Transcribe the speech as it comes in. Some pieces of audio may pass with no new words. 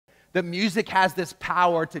that music has this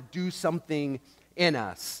power to do something in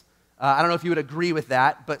us. I don't know if you would agree with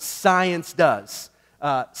that, but science does.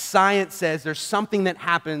 Science says there's something that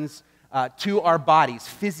happens to our bodies,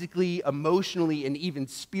 physically, emotionally, and even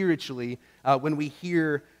spiritually, when we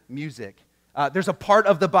hear music. There's a part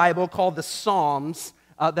of the Bible called the Psalms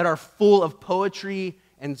that are full of poetry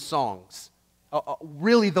and songs.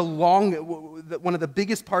 Really, one of the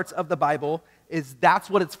biggest parts of the Bible is that's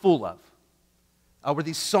what it's full of. Were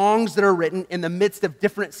these songs that are written in the midst of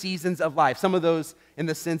different seasons of life. Some of those in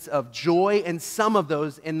the sense of joy, and some of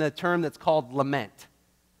those in the term that's called lament,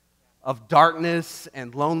 of darkness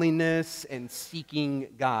and loneliness and seeking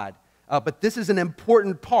God. But this is an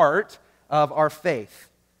important part of our faith.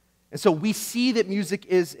 And so we see that music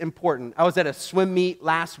is important. I was at a swim meet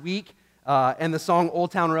last week, and the song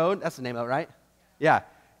Old Town Road, that's the name of it, right? Yeah.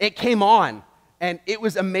 It came on, and it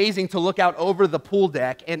was amazing to look out over the pool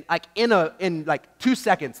deck, and like in 2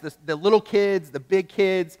 seconds, the little kids, the big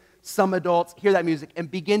kids, some adults hear that music and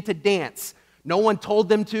begin to dance. No one told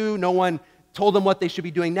them to, no one told them what they should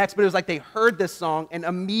be doing next, but it was like they heard this song, and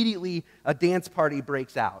immediately a dance party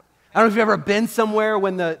breaks out. I don't know if you've ever been somewhere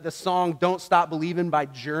when the song Don't Stop Believin' by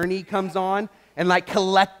Journey comes on, and like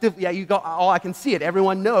collectively, you go, oh, I can see it.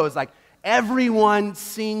 Everyone knows, like everyone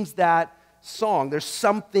sings that song. There's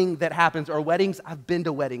something that happens. Or weddings, I've been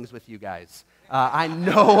to weddings with you guys. I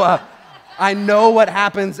know what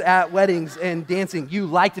happens at weddings and dancing. You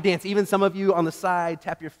like to dance. Even some of you on the side,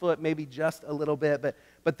 tap your foot maybe just a little bit,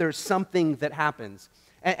 but there's something that happens.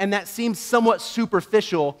 And that seems somewhat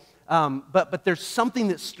superficial, but there's something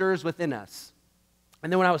that stirs within us.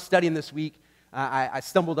 And then when I was studying this week, I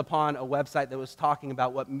stumbled upon a website that was talking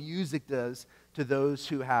about what music does to those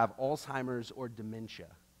who have Alzheimer's or dementia.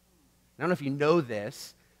 I don't know if you know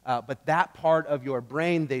this, but that part of your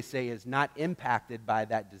brain, they say, is not impacted by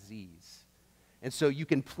that disease. And so you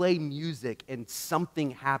can play music and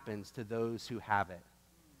something happens to those who have it.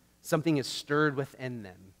 Something is stirred within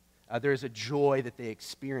them. There is a joy that they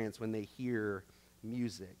experience when they hear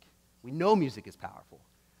music. We know music is powerful,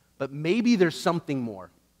 but maybe there's something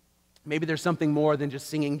more. Maybe there's something more than just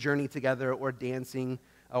singing Journey together or dancing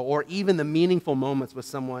or even the meaningful moments with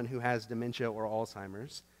someone who has dementia or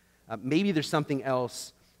Alzheimer's. Maybe there's something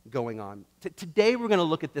else going on. Today we're going to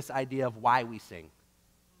look at this idea of why we sing.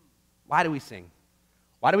 Why do we sing?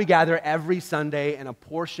 Why do we gather every Sunday, and a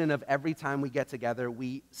portion of every time we get together,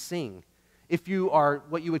 we sing? If you are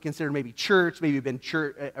what you would consider maybe church, maybe you've been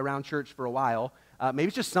around church for a while, maybe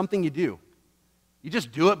it's just something you do. You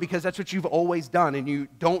just do it because that's what you've always done, and you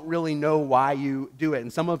don't really know why you do it.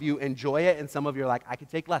 And some of you enjoy it, and some of you are like, I could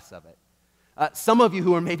take less of it. Some of you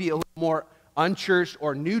who are maybe a little more unchurched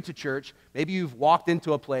or new to church, maybe you've walked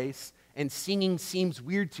into a place and singing seems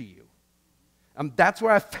weird to you. That's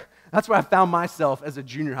where I found myself as a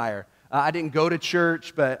junior hire. I didn't go to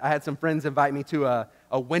church, but I had some friends invite me to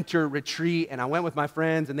a winter retreat, and I went with my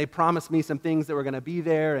friends, and they promised me some things that were going to be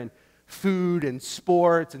there, and food and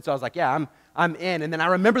sports, and so I was like, yeah, I'm in. And then I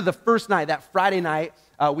remember the first night, that Friday night,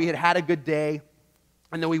 we had a good day,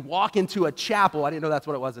 and then we walk into a chapel. I didn't know that's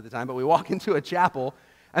what it was at the time, but we walk into a chapel,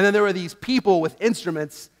 and then there were these people with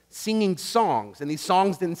instruments singing songs, and these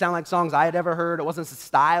songs didn't sound like songs I had ever heard. It wasn't the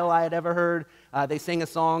style I had ever heard. They sang a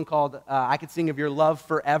song called I Could Sing of Your Love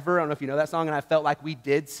Forever. I don't know if you know that song, and I felt like we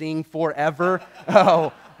did sing forever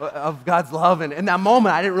of God's love. And in that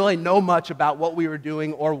moment, I didn't really know much about what we were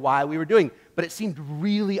doing or why we were doing, but it seemed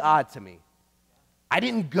really odd to me. I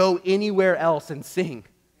didn't go anywhere else and sing.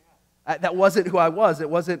 That wasn't who I was. It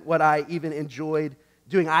wasn't what I even enjoyed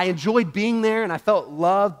doing. I enjoyed being there, and I felt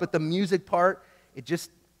loved, but the music part,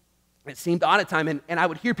 it seemed odd at times, and I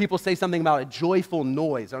would hear people say something about a joyful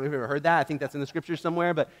noise. I don't know if you've ever heard that. I think that's in the scripture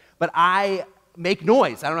somewhere, but I make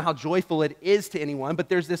noise. I don't know how joyful it is to anyone, but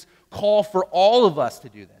there's this call for all of us to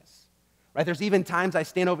do this, right? There's even times I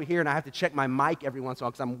stand over here and I have to check my mic every once in a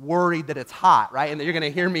while because I'm worried that it's hot, right? And that you're going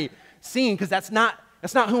to hear me singing because that's not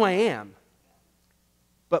who I am.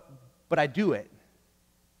 But I do it,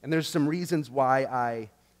 and there's some reasons why I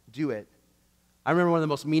do it. I remember one of the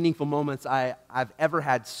most meaningful moments I've ever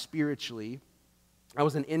had spiritually. I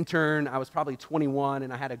was an intern. I was probably 21,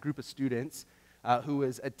 and I had a group of students who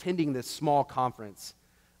was attending this small conference.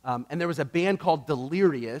 And there was a band called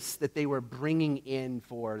Delirious that they were bringing in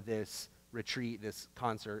for this retreat, this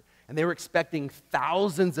concert. And they were expecting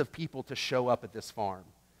thousands of people to show up at this farm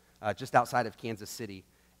just outside of Kansas City.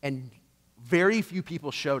 And very few people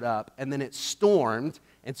showed up, and then it stormed,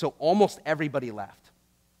 and so almost everybody left.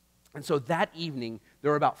 And so that evening, there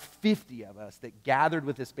were about 50 of us that gathered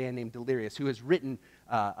with this band named Delirious, who has written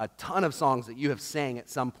a ton of songs that you have sang at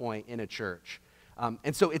some point in a church.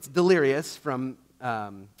 And so it's Delirious from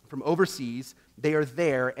from overseas. They are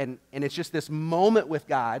there, and it's just this moment with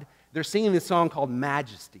God. They're singing this song called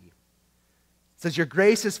Majesty. It says, your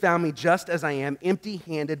grace has found me just as I am,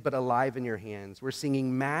 empty-handed but alive in your hands. We're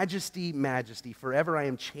singing Majesty, Majesty. Forever I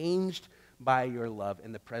am changed by your love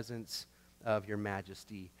in the presence of your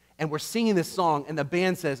majesty. And we're singing this song, and the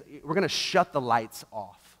band says, we're going to shut the lights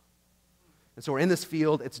off. And so we're in this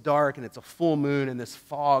field, it's dark, and it's a full moon, and this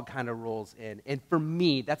fog kind of rolls in. And for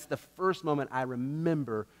me, that's the first moment I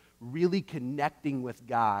remember really connecting with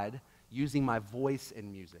God using my voice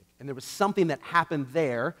and music. And there was something that happened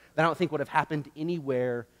there that I don't think would have happened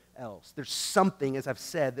anywhere else. There's something, as I've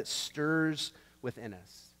said, that stirs within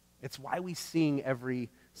us. It's why we sing every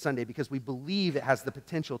Sunday, because we believe it has the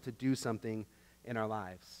potential to do something in our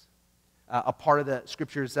lives. A part of the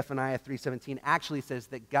scripture, Zephaniah 3:17, actually says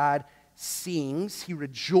that God sings, he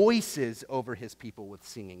rejoices over his people with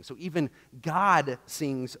singing. So even God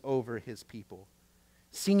sings over his people.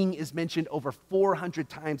 Singing is mentioned over 400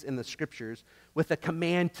 times in the scriptures with a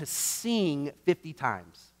command to sing 50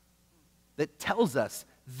 times. That tells us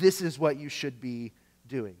this is what you should be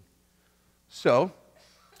doing. So,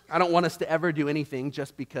 I don't want us to ever do anything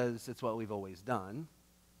just because it's what we've always done.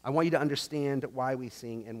 I want you to understand why we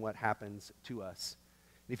sing and what happens to us.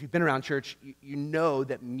 If you've been around church, you know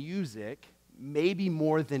that music, maybe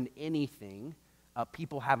more than anything,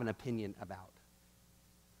 people have an opinion about.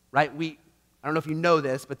 Right? I don't know if you know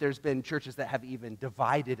this, but there's been churches that have even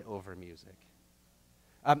divided over music.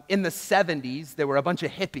 In the 70s, there were a bunch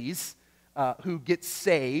of hippies who get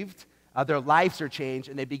saved, their lives are changed,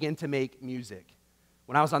 and they begin to make music.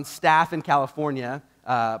 When I was on staff in California,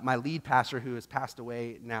 my lead pastor, who has passed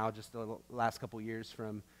away now just the last couple years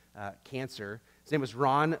from cancer, his name was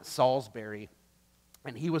Ron Salisbury,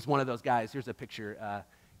 and he was one of those guys. Here's a picture.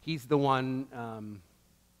 He's the one,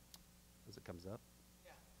 as it comes up.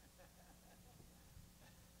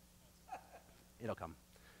 It'll come.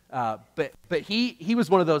 But he was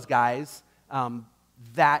one of those guys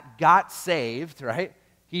that got saved, right?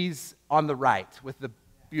 He's on the right with the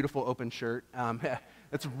beautiful open shirt.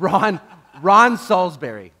 It's Ron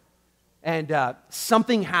Salisbury. And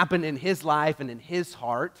something happened in his life and in his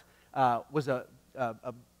heart. Was a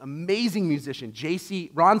amazing musician.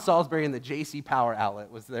 Ron Salisbury and the JC Power Outlet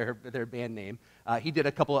was their band name. He did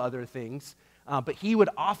a couple of other things. But he would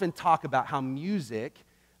often talk about how music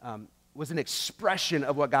was an expression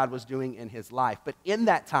of what God was doing in his life. But in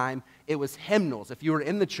that time, it was hymnals. If you were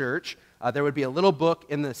in the church, there would be a little book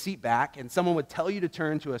in the seat back, and someone would tell you to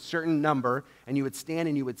turn to a certain number, and you would stand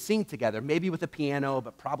and you would sing together, maybe with a piano,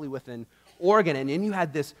 but probably with an organ. And then you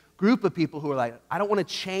had this group of people who were like, I don't want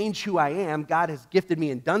to change who I am. God has gifted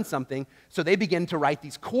me and done something. So they begin to write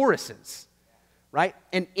these choruses, right?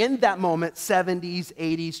 And in that moment, 70s,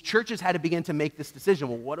 80s, churches had to begin to make this decision.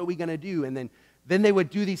 Well, what are we going to do? And then they would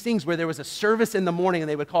do these things where there was a service in the morning, and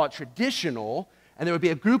they would call it traditional, and there would be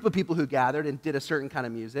a group of people who gathered and did a certain kind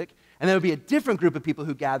of music, and there would be a different group of people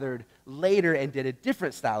who gathered later and did a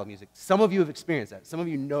different style of music. Some of you have experienced that. Some of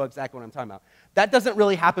you know exactly what I'm talking about. That doesn't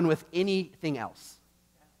really happen with anything else.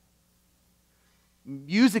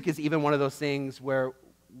 Music is even one of those things where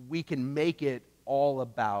we can make it all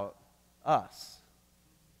about us,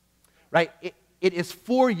 right? It is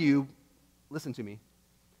for you, listen to me,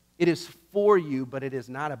 it is for you, but it is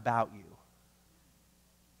not about you.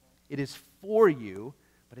 It is for you,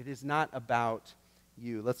 but it is not about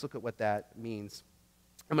you. Let's look at what that means.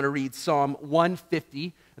 I'm going to read Psalm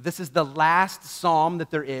 150. This is the last psalm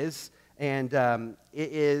that there is, and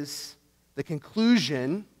it is the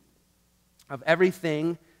conclusion of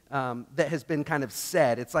everything that has been kind of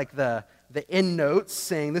said. It's like the end notes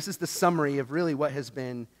saying this is the summary of really what has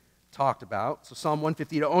been talked about. So Psalm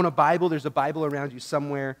 150, to own a Bible, there's a Bible around you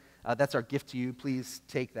somewhere. That's our gift to you. Please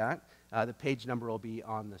take that. The page number will be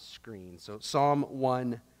on the screen. So Psalm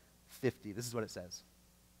 150, this is what it says.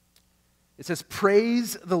 It says,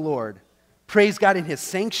 praise the Lord. Praise God in his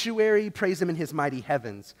sanctuary. Praise him in his mighty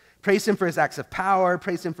heavens. Praise him for his acts of power.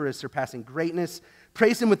 Praise him for his surpassing greatness.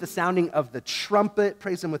 Praise him with the sounding of the trumpet.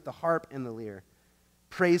 Praise him with the harp and the lyre.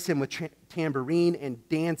 Praise him with tambourine and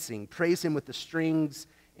dancing. Praise him with the strings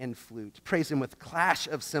and flute. Praise him with clash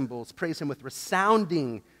of cymbals. Praise him with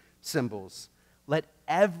resounding cymbals. Let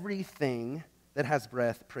everything that has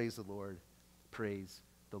breath praise the Lord. Praise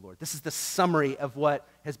the Lord. This is the summary of what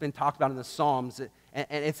has been talked about in the Psalms. And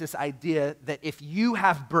it's this idea that if you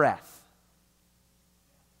have breath,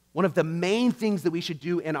 one of the main things that we should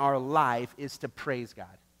do in our life is to praise God.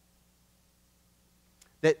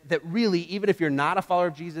 That really, even if you're not a follower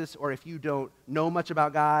of Jesus, or if you don't know much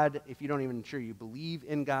about God, if you don't even sure you believe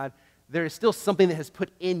in God, there is still something that has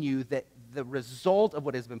put in you that the result of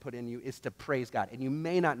what has been put in you is to praise God. And you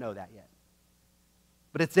may not know that yet.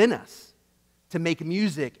 But it's in us to make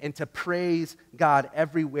music and to praise God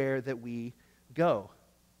everywhere that we go.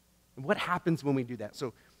 And what happens when we do that?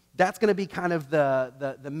 So that's going to be kind of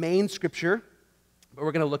the main scripture, but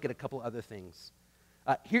we're going to look at a couple other things.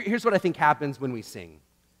 Here's what I think happens when we sing.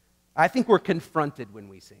 I think we're confronted when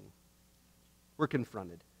we sing. We're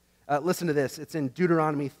confronted. Listen to this. It's in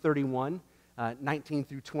Deuteronomy 31, 19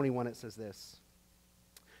 through 21. It says this.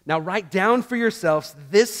 Now write down for yourselves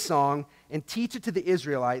this song and teach it to the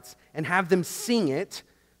Israelites and have them sing it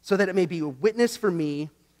so that it may be a witness for me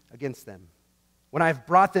against them. When I have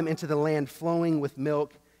brought them into the land flowing with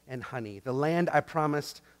milk and honey, the land I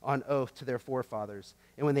promised on oath to their forefathers.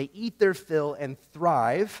 And when they eat their fill and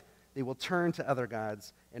thrive, they will turn to other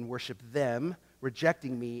gods and worship them,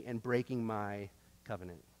 rejecting me and breaking my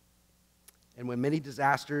covenant. And when many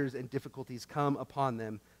disasters and difficulties come upon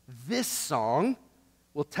them, this song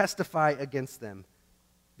will testify against them,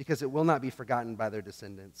 because it will not be forgotten by their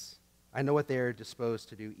descendants. I know what they are disposed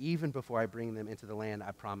to do, even before I bring them into the land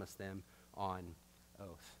I promised them on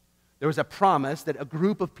oath. There was a promise that a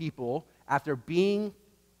group of people, after being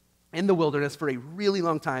in the wilderness for a really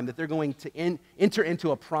long time, that they're going to enter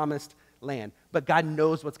into a promised land. But God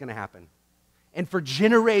knows what's going to happen. And for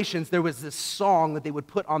generations, there was this song that they would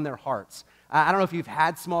put on their hearts. I don't know if you've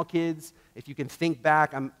had small kids, if you can think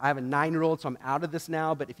back. I have a 9-year-old, so I'm out of this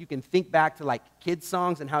now. But if you can think back to like kids'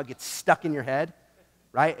 songs and how it gets stuck in your head,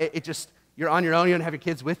 right? It just, you're on your own, you don't have your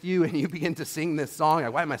kids with you, and you begin to sing this song.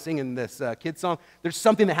 Like, why am I singing this kid's song? There's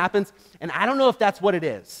something that happens, and I don't know if that's what it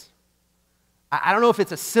is. I don't know if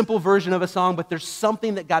it's a simple version of a song, but there's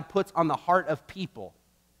something that God puts on the heart of people.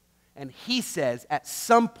 And he says, at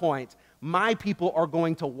some point, my people are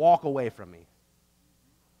going to walk away from me.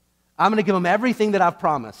 I'm going to give them everything that I've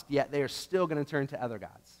promised, yet they are still going to turn to other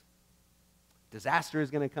gods. Disaster is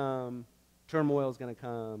going to come. Turmoil is going to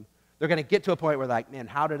come. They're going to get to a point where they're like, man,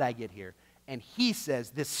 how did I get here? And he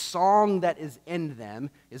says this song that is in them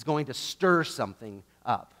is going to stir something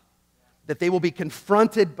up, that they will be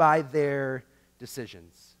confronted by their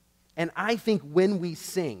decisions. And I think when we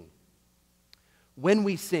sing,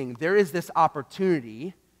 there is this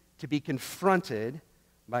opportunity to be confronted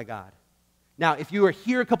by God. Now, if you were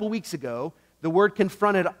here a couple weeks ago, the word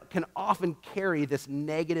confronted can often carry this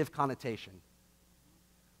negative connotation.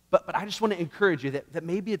 But I just want to encourage you that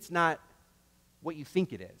maybe it's not what you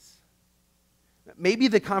think it is. Maybe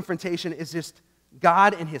the confrontation is just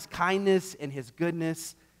God and his kindness and his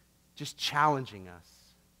goodness just challenging us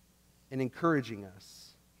and encouraging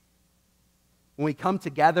us. When we come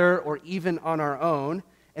together or even on our own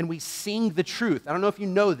and we sing the truth. I don't know if you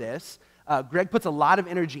know this. Greg puts a lot of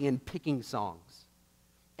energy in picking songs.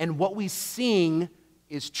 And what we sing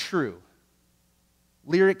is true.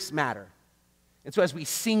 Lyrics matter. And so as we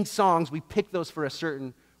sing songs, we pick those for a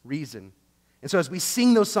certain reason. And so as we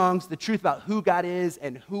sing those songs, the truth about who God is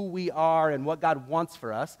and who we are and what God wants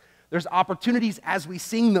for us, there's opportunities as we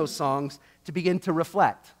sing those songs to begin to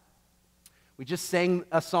reflect. We just sang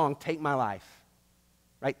a song, Take My Life,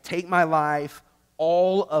 right? Take my life,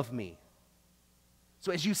 all of me.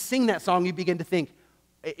 So as you sing that song, you begin to think,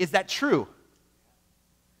 is that true?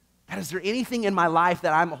 God, is there anything in my life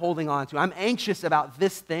that I'm holding on to? I'm anxious about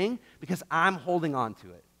this thing because I'm holding on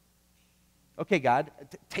to it. Okay, God,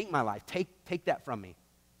 take my life. Take that from me.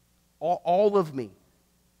 All of me.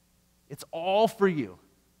 It's all for you.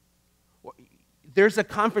 There's a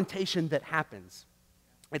confrontation that happens.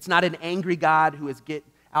 It's not an angry God who is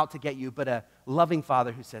out to get you, but a loving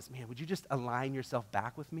Father who says, man, would you just align yourself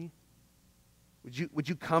back with me? Would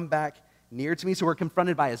you come back near to me? So we're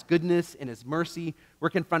confronted by his goodness and his mercy. We're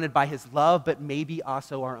confronted by his love, but maybe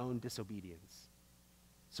also our own disobedience.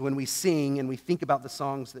 So when we sing and we think about the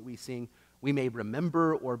songs that we sing, we may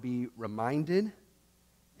remember or be reminded,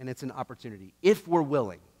 and it's an opportunity, if we're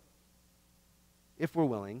willing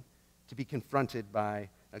to be confronted by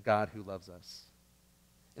a God who loves us.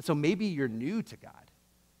 And so maybe you're new to God.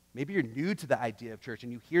 Maybe you're new to the idea of church,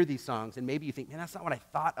 and you hear these songs, and maybe you think, man, that's not what I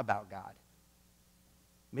thought about God.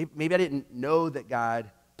 Maybe I didn't know that God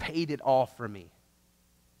paid it all for me.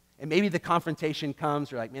 And maybe the confrontation comes,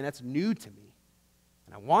 you're like, man, that's new to me.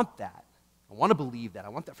 And I want that. I want to believe that. I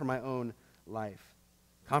want that for my own life.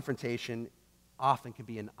 Confrontation often can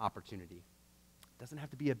be an opportunity. It doesn't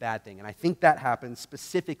have to be a bad thing. And I think that happens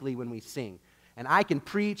specifically when we sing. And I can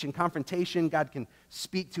preach in confrontation, God can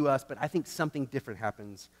speak to us, but I think something different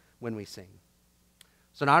happens when we sing.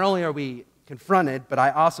 So not only are we confronted, but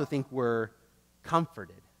I also think we're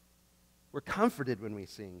comforted. We're comforted when we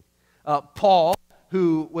sing. Paul,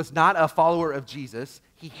 who was not a follower of Jesus,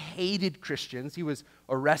 He hated Christians. He was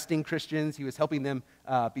arresting Christians. He was helping them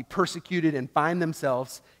be persecuted and find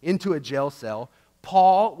themselves into a jail cell.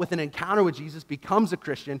 Paul, with an encounter with Jesus, becomes a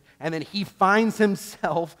Christian, and then he finds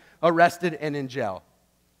himself arrested and in jail.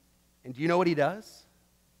 And do you know what he does?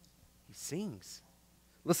 He sings.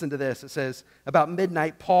 Listen to this. It says, about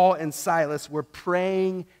midnight, Paul and Silas were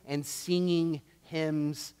praying and singing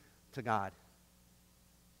hymns to God.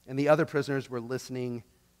 And the other prisoners were listening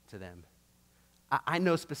to them. I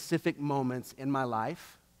know specific moments in my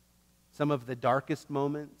life, some of the darkest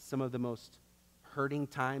moments, some of the most hurting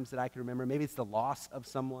times that I can remember. Maybe it's the loss of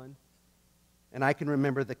someone. And I can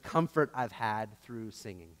remember the comfort I've had through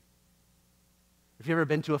singing. Have you ever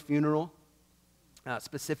been to a funeral?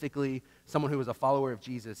 Specifically, someone who was a follower of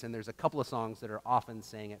Jesus, and there's a couple of songs that are often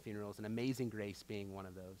sang at funerals, and Amazing Grace being one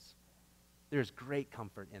of those. There's great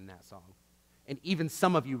comfort in that song. And even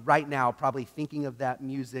some of you right now probably thinking of that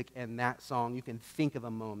music and that song, you can think of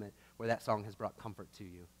a moment where that song has brought comfort to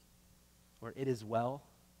you. Where it is well,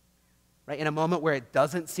 right? In a moment where it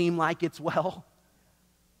doesn't seem like it's well,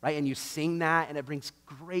 right? And you sing that and it brings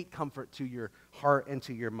great comfort to your heart and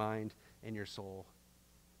to your mind and your soul.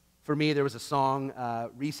 For me, there was a song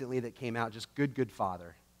recently that came out, just Good, Good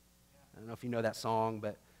Father. I don't know if you know that song,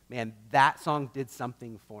 but man, that song did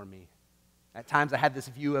something for me. At times I had this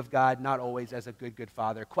view of God, not always as a good, good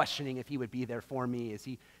father, questioning if he would be there for me. Is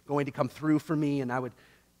he going to come through for me? And I would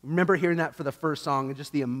remember hearing that for the first song and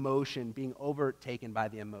just the emotion, being overtaken by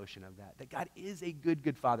the emotion of that God is a good,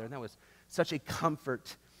 good father. And that was such a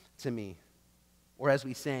comfort to me. Or as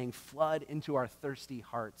we sang, flood into our thirsty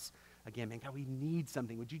hearts. Again, man, God, we need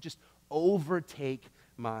something. Would you just overtake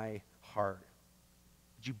my heart?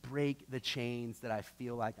 Would you break the chains that I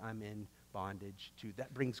feel like I'm in bondage to?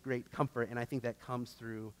 That brings great comfort, and I think that comes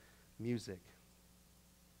through music.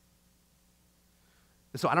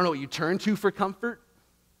 So I don't know what you turn to for comfort,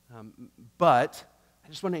 but I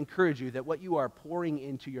just want to encourage you that what you are pouring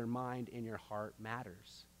into your mind and your heart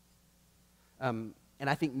matters. And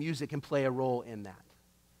I think music can play a role in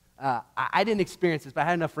that. I didn't experience this, but I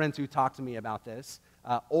had enough friends who talked to me about this,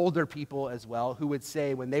 older people as well, who would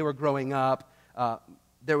say when they were growing up,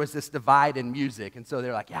 there was this divide in music. And so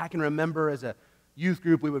they're like, yeah, I can remember as a youth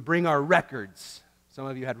group, we would bring our records. Some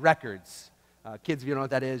of you had records. Kids, if you don't know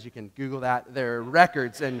what that is, you can Google that. They're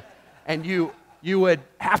records. And you would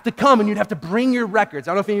have to come and you'd have to bring your records.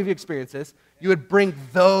 I don't know if any of you experienced this. You would bring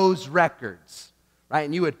those records, right?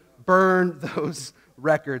 And you would burn those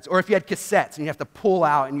records. Or if you had cassettes and you have to pull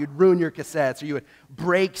out and you'd ruin your cassettes, or you would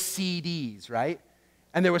break CDs, right?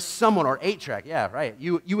 And there was someone, or 8-track, yeah, right.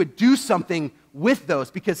 You would do something with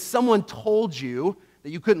those because someone told you that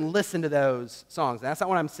you couldn't listen to those songs. And that's not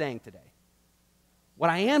what I'm saying today. What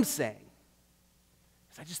I am saying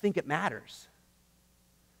is I just think it matters.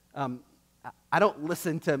 I don't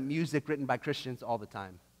listen to music written by Christians all the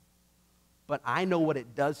time. But I know what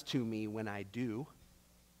it does to me when I do.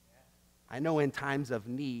 I know in times of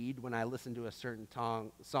need, when I listen to a certain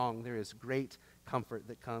song, there is great comfort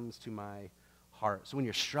that comes to my heart. So when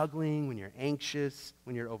you're struggling, when you're anxious,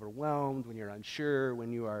 when you're overwhelmed, when you're unsure,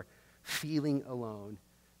 when you are feeling alone,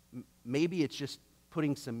 maybe it's just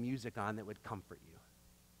putting some music on that would comfort you.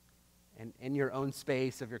 And in your own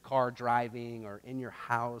space of your car driving or in your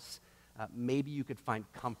house, maybe you could find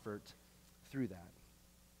comfort through that.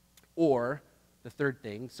 Or the third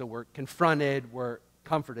thing, so we're confronted, we're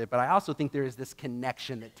comforted, but I also think there is this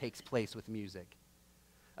connection that takes place with music.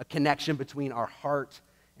 A connection between our heart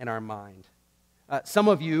and our mind. Some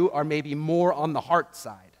of you are maybe more on the heart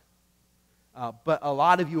side, but a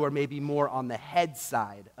lot of you are maybe more on the head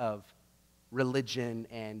side of religion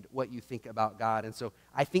and what you think about God. And so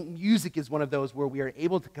I think music is one of those where we are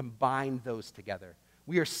able to combine those together.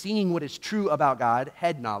 We are singing what is true about God,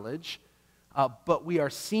 head knowledge, but we are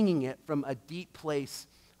singing it from a deep place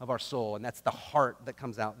of our soul, and that's the heart that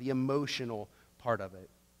comes out, the emotional part of it.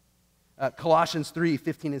 Colossians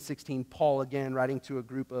 3:15 and 16, Paul again writing to a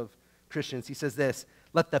group of Christians, he says this,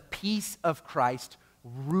 let the peace of Christ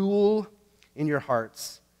rule in your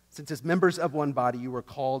hearts, since as members of one body you were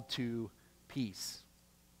called to peace.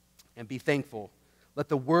 And be thankful. Let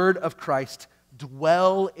the word of Christ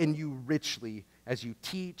dwell in you richly as you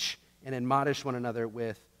teach and admonish one another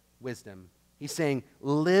with wisdom. He's saying,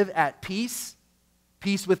 live at peace,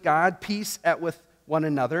 peace with God, peace with one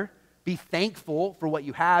another. Be thankful for what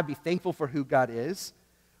you have. Be thankful for who God is.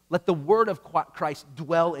 Let the word of Christ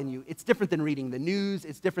dwell in you. It's different than reading the news.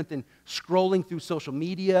 It's different than scrolling through social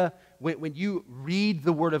media. When you read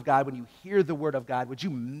the word of God, when you hear the word of God, would you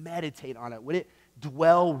meditate on it? Would it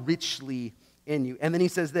dwell richly in you? And then he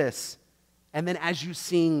says this, and then as you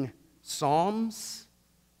sing psalms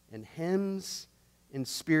and hymns in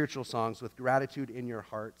spiritual songs with gratitude in your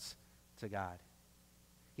hearts to God.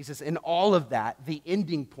 He says, in all of that, the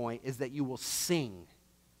ending point is that you will sing.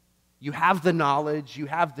 You have the knowledge, you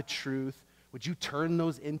have the truth. Would you turn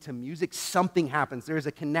those into music? Something happens. There is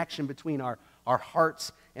a connection between our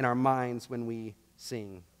hearts and our minds when we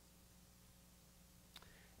sing.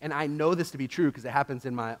 And I know this to be true because it happens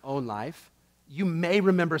in my own life. You may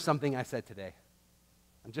remember something I said today.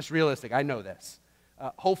 I'm just realistic. I know this.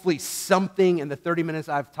 Hopefully something in the 30 minutes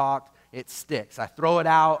I've talked, it sticks. I throw it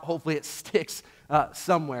out. Hopefully it sticks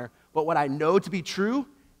somewhere. But what I know to be true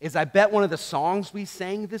is I bet one of the songs we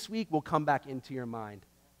sang this week will come back into your mind.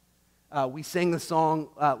 We sang the song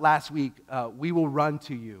last week, We Will Run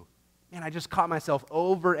to You. Man, I just caught myself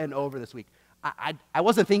over and over this week. I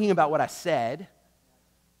wasn't thinking about what I said,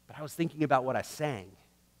 but I was thinking about what I sang.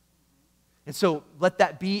 And so let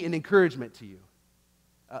that be an encouragement to you.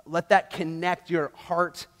 Let that connect your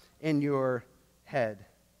heart and your head.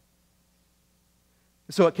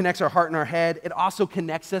 So it connects our heart and our head. It also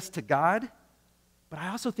connects us to God, but I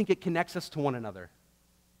also think it connects us to one another.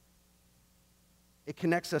 It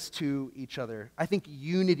connects us to each other. I think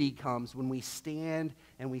unity comes when we stand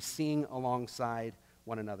and we sing alongside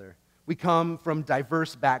one another. We come from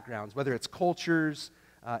diverse backgrounds, whether it's cultures,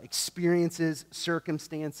 experiences,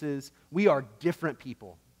 circumstances. We are different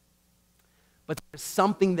people. But there's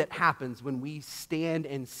something that happens when we stand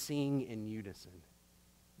and sing in unison.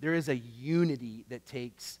 There is a unity that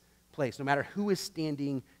takes place. No matter who is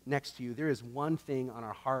standing next to you, there is one thing on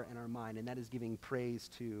our heart and our mind, and that is giving praise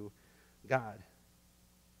to God.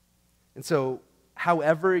 And so,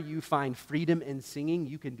 however you find freedom in singing,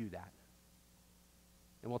 you can do that.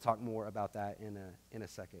 And we'll talk more about that in a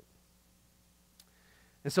second.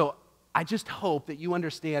 And so, I just hope that you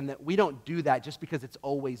understand that we don't do that just because it's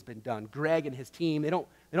always been done. Greg and his team, they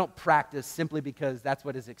don't practice simply because that's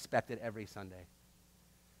what is expected every Sunday.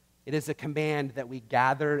 It is a command that we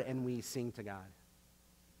gather and we sing to God.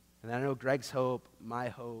 And I know Greg's hope, my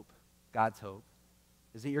hope, God's hope,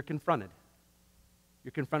 is that you're confronted.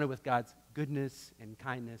 You're confronted with God's goodness and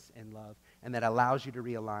kindness and love, and that allows you to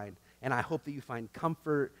realign. And I hope that you find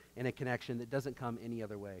comfort in a connection that doesn't come any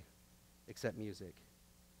other way except music.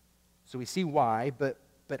 So we see why, but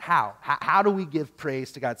how? How do we give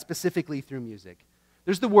praise to God, specifically through music?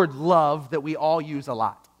 There's the word love that we all use a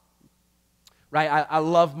lot, right? I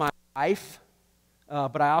love my wife,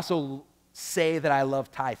 but I also say that I love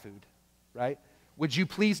Thai food, right? Would you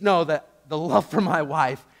please know that the love for my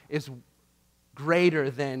wife is greater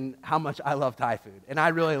than how much I love Thai food. And I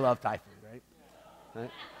really love Thai food,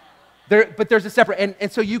 right? But there's a separate,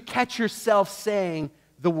 and so you catch yourself saying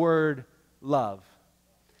the word love.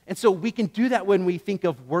 And so we can do that when we think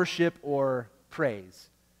of worship or praise.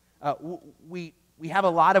 We have a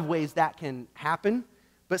lot of ways that can happen,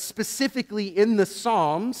 but specifically in the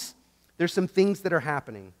Psalms, there's some things that are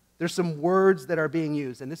happening. There's some words that are being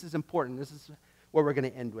used, and this is important. This is what we're going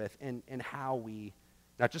to end with, and how we,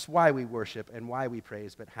 not just why we worship and why we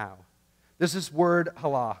praise, but how. There's this word,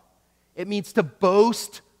 halah. It means to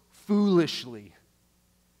boast foolishly,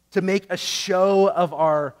 to make a show of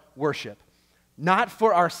our worship. Not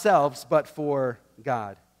for ourselves, but for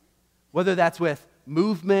God. Whether that's with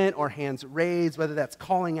movement or hands raised, whether that's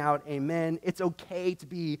calling out amen, it's okay to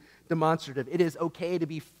be demonstrative. It is okay to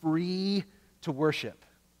be free to worship.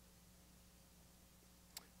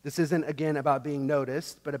 This isn't, again, about being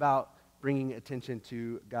noticed, but about bringing attention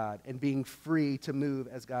to God and being free to move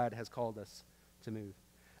as God has called us to move.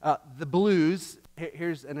 The blues,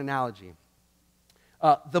 here's an analogy.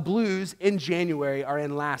 The blues in January are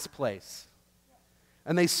in last place.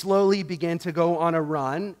 And they slowly began to go on a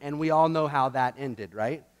run, and we all know how that ended,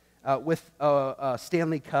 right? With a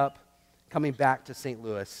Stanley Cup coming back to St.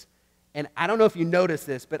 Louis. And I don't know if you noticed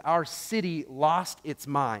this, but our city lost its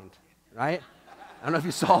mind, right? I don't know if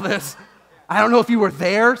you saw this. I don't know if you were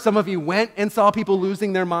there. Some of you went and saw people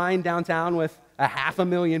losing their mind downtown with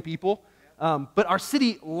 500,000 people. But our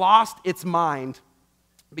city lost its mind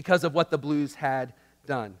because of what the blues had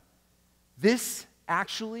done. This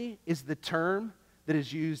actually is the term that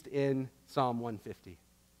is used in Psalm 150.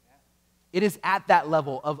 It is at that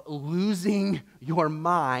level of losing your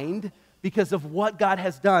mind because of what God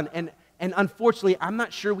has done. And unfortunately, I'm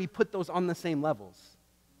not sure we put those on the same levels.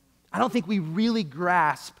 I don't think we really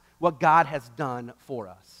grasp what God has done for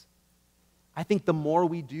us. I think the more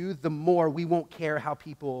we do, the more we won't care how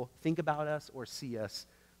people think about us or see us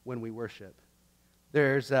when we worship.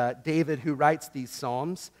 There's David who writes these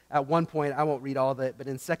Psalms. At one point, I won't read all of it, but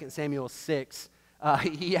in 2 Samuel 6,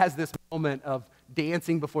 he has this moment of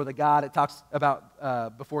dancing before the God. It talks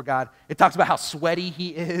about before God. It talks about how sweaty he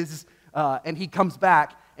is, and he comes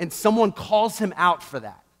back, and someone calls him out for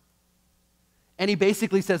that. And he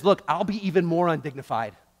basically says, look, I'll be even more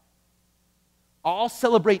undignified. I'll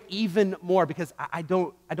celebrate even more because I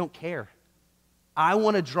don't care. I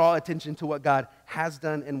want to draw attention to what God has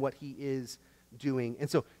done and what he is doing. And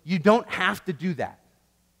so you don't have to do that.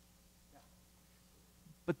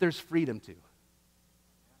 But there's freedom to.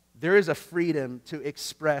 There is a freedom to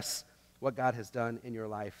express what God has done in your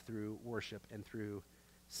life through worship and through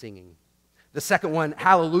singing. The second one,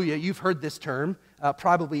 hallelujah. You've heard this term,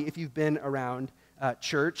 probably if you've been around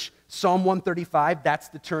church. Psalm 135, that's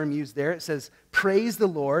the term used there. It says, praise the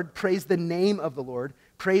Lord, praise the name of the Lord,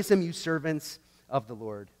 praise him, you servants of the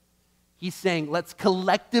Lord. He's saying, let's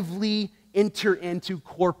collectively enter into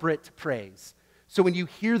corporate praise. So when you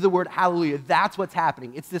hear the word hallelujah, that's what's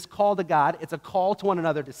happening. It's this call to God. It's a call to one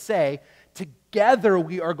another to say, together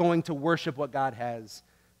we are going to worship what God has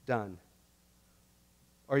done.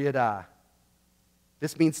 Or yada.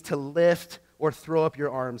 This means to lift or throw up your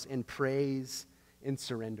arms in praise, in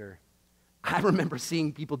surrender. I remember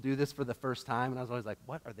seeing people do this for the first time, and I was always like,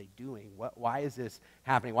 what are they doing? Why is this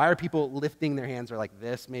happening? Why are people lifting their hands, or like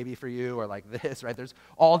this maybe for you, or like this, right? There's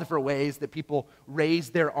all different ways that people raise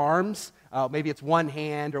their arms. Maybe it's one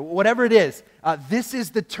hand, or whatever it is. This is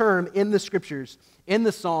the term in the scriptures, in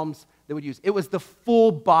the Psalms that would use. It was the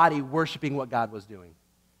full body worshiping what God was doing.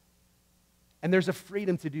 And there's a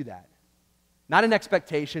freedom to do that. Not an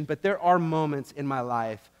expectation, but there are moments in my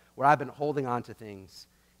life where I've been holding on to things.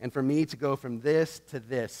 And for me to go from this to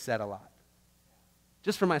this said a lot.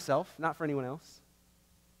 Just for myself, not for anyone else.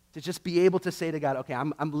 To just be able to say to God, okay,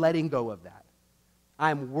 I'm letting go of that.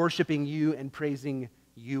 I'm worshiping you and praising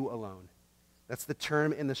you alone. That's the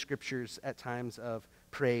term in the scriptures at times of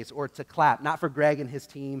praise. Or to clap, not for Greg and his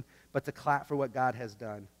team, but to clap for what God has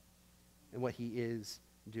done and what he is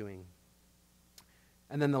doing.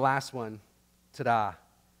 And then the last one, ta-da.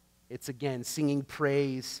 It's again singing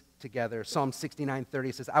praise together. Psalm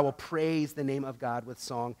 69:30 says, I will praise the name of God with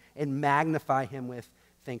song and magnify him with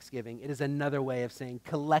thanksgiving. It is another way of saying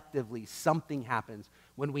collectively something happens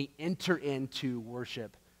when we enter into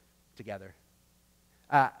worship together.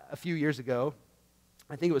 A few years ago,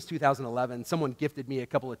 I think it was 2011, someone gifted me a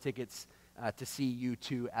couple of tickets to see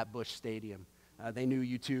U2 at Busch Stadium. They knew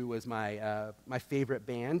U2 was my favorite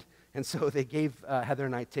band, and so they gave Heather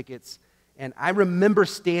and I tickets. And I remember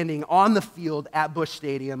standing on the field at Busch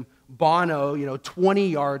Stadium, Bono, 20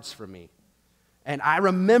 yards from me. And I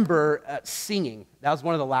remember singing. That was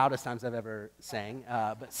one of the loudest times I've ever sang,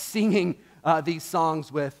 but singing these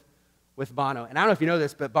songs with Bono. And I don't know if you know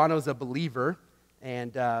this, but Bono's a believer.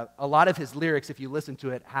 And a lot of his lyrics, if you listen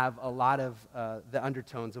to it, have a lot of the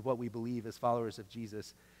undertones of what we believe as followers of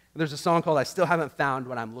Jesus. And there's a song called I Still Haven't Found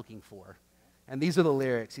What I'm Looking For. And these are the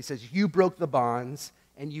lyrics. He says, you broke the bonds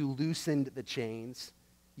and you loosened the chains.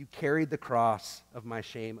 You carried the cross of my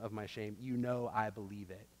shame, You know I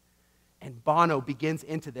believe it. And Bono begins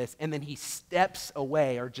into this, and then he steps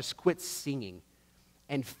away or just quits singing.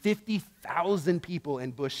 And 50,000 people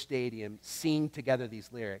in Busch Stadium sing together these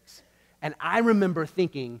lyrics. And I remember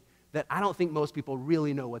thinking that I don't think most people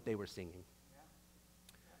really know what they were singing.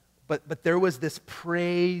 But there was this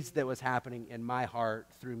praise that was happening in my heart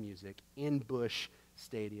through music in Busch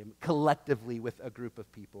Stadium, collectively with a group of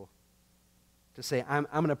people, to say, I'm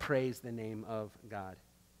going to praise the name of God.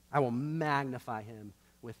 I will magnify him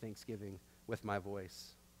with thanksgiving with my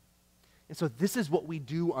voice. And so this is what we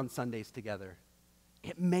do on Sundays together.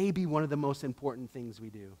 It may be one of the most important things we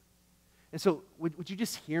do. And so would you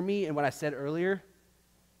just hear me in what I said earlier?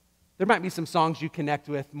 There might be some songs you connect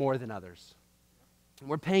with more than others. And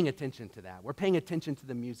we're paying attention to that. We're paying attention to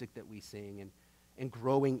the music that we sing and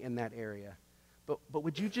growing in that area. But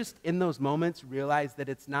would you just, in those moments, realize that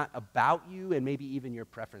it's not about you and maybe even your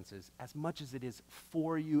preferences as much as it is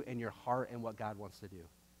for you and your heart and what God wants to do?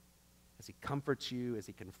 As he comforts you, as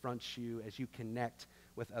he confronts you, as you connect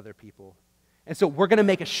with other people. And so we're going to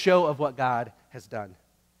make a show of what God has done.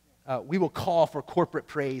 We will call for corporate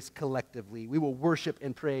praise collectively. We will worship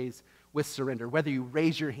and praise with surrender, whether you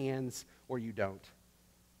raise your hands or you don't.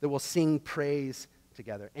 That we'll sing praise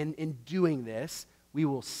together. And in doing this, we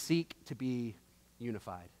will seek to be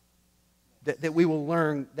unified. That we will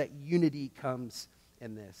learn that unity comes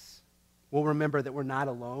in this. We'll remember that we're not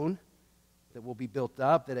alone, that we'll be built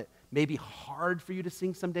up, that it may be hard for you to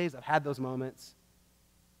sing some days. I've had those moments.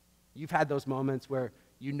 You've had those moments where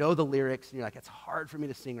you know the lyrics and you're like, it's hard for me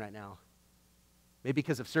to sing right now. Maybe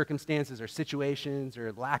because of circumstances or situations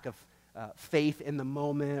or lack of faith in the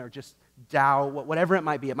moment or just doubt, whatever it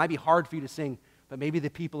might be. It might be hard for you to sing, but maybe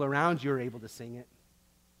the people around you are able to sing it.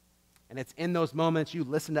 And it's in those moments you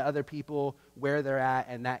listen to other people, where they're at,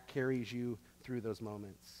 and that carries you through those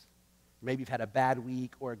moments. Maybe you've had a bad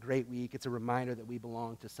week or a great week. It's a reminder that we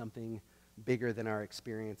belong to something bigger than our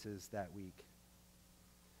experiences that week.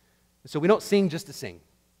 So we don't sing just to sing.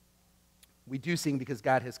 We do sing because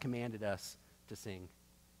God has commanded us to sing.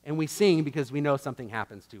 And we sing because we know something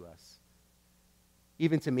happens to us.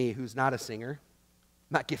 Even to me, who's not a singer,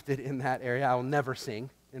 not gifted in that area, I will never sing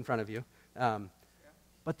in front of you.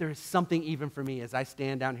 But there is something even for me as I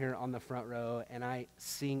stand down here on the front row and I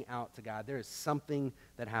sing out to God. There is something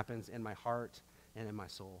that happens in my heart and in my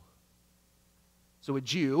soul. So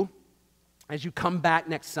would you, as you come back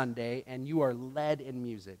next Sunday and you are led in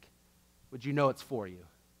music, would you know it's for you?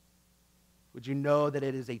 Would you know that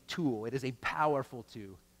it is a tool, it is a powerful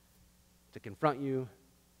tool to confront you,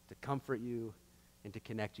 to comfort you, and to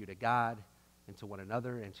connect you to God and to one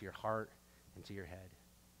another and to your heart and to your head?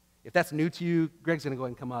 If that's new to you, Greg's going to go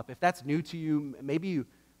ahead and come up. If that's new to you, maybe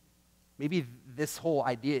this whole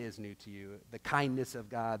idea is new to you. The kindness of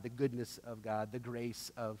God, the goodness of God, the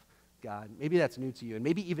grace of God. Maybe that's new to you. And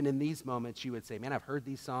maybe even in these moments you would say, man, I've heard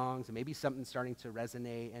these songs, and maybe something's starting to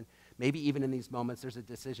resonate. And maybe even in these moments there's a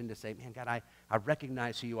decision to say, man, God, I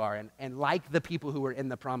recognize who you are. And like the people who were in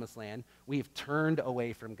the promised land, we've turned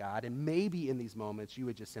away from God. And maybe in these moments you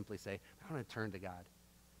would just simply say, I want to turn to God.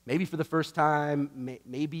 Maybe for the first time,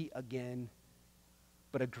 maybe again,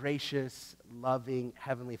 but a gracious, loving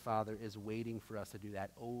Heavenly Father is waiting for us to do that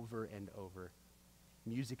over and over.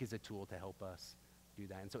 Music is a tool to help us do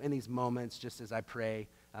that. And so in these moments, just as I pray,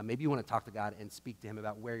 maybe you want to talk to God and speak to him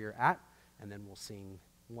about where you're at, and then we'll sing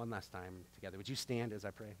one last time together. Would you stand as I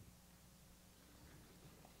pray?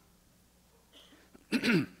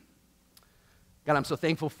 God, I'm so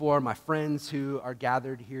thankful for my friends who are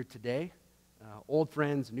gathered here today. Old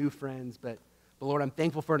friends, new friends, but Lord, I'm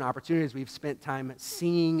thankful for an opportunity as we've spent time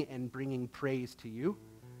singing and bringing praise to you.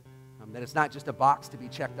 That it's not just a box to be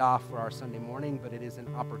checked off for our Sunday morning, but it is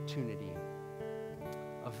an opportunity,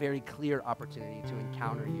 a very clear opportunity to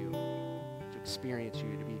encounter you, to experience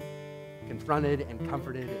you, to be confronted and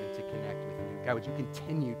comforted and to connect with you. God, would you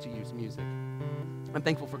continue to use music? I'm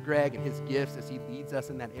thankful for Greg and his gifts as he leads us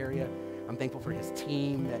in that area. I'm thankful for his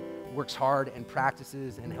team that works hard and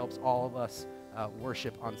practices and helps all of us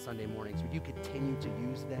worship on Sunday mornings. Would you continue to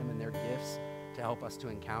use them and their gifts to help us to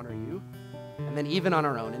encounter you? And then even on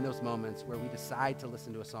our own, in those moments where we decide to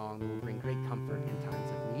listen to a song that will bring great comfort in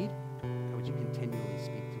times of need, God, would you continually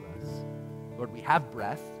speak to us? Lord, we have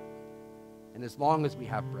breath, and as long as we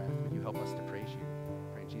have breath, would you help us to praise you?